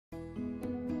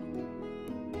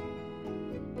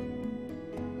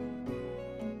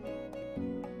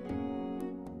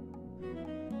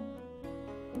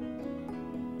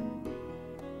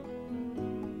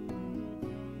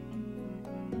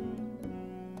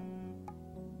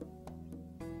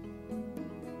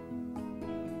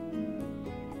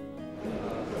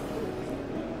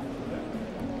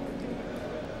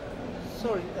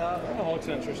Sorry. Oh, it's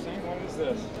interesting. What is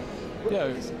this?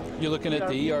 Yeah, you're looking at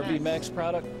the ERV Max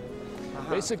product. Uh-huh.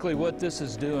 Basically what this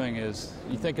is doing is,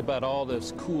 you think about all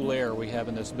this cool air we have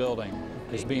in this building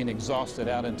is being exhausted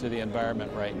out into the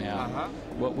environment right now. Uh-huh.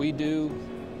 What we do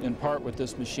in part with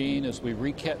this machine is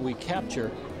we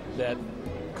capture that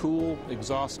cool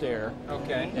exhaust air,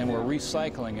 Okay. and we're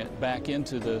recycling it back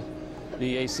into the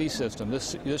AC system.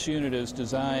 This unit is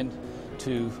designed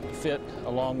to fit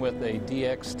along with a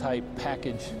DX type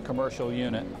package commercial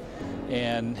unit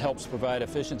and helps provide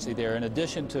efficiency there. In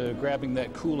addition to grabbing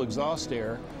that cool exhaust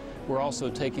air, we're also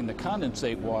taking the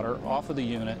condensate water off of the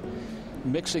unit,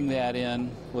 mixing that in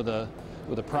with a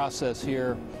process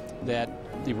here that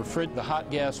the hot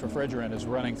gas refrigerant is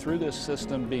running through this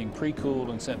system, being pre-cooled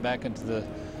and sent back into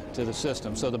the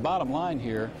system. So the bottom line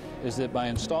here is that by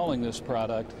installing this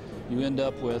product, you end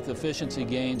up with efficiency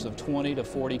gains of 20 to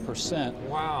 40%.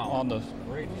 Wow. On the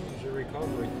great energy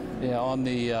recovery. on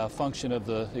the function of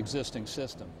the existing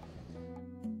system.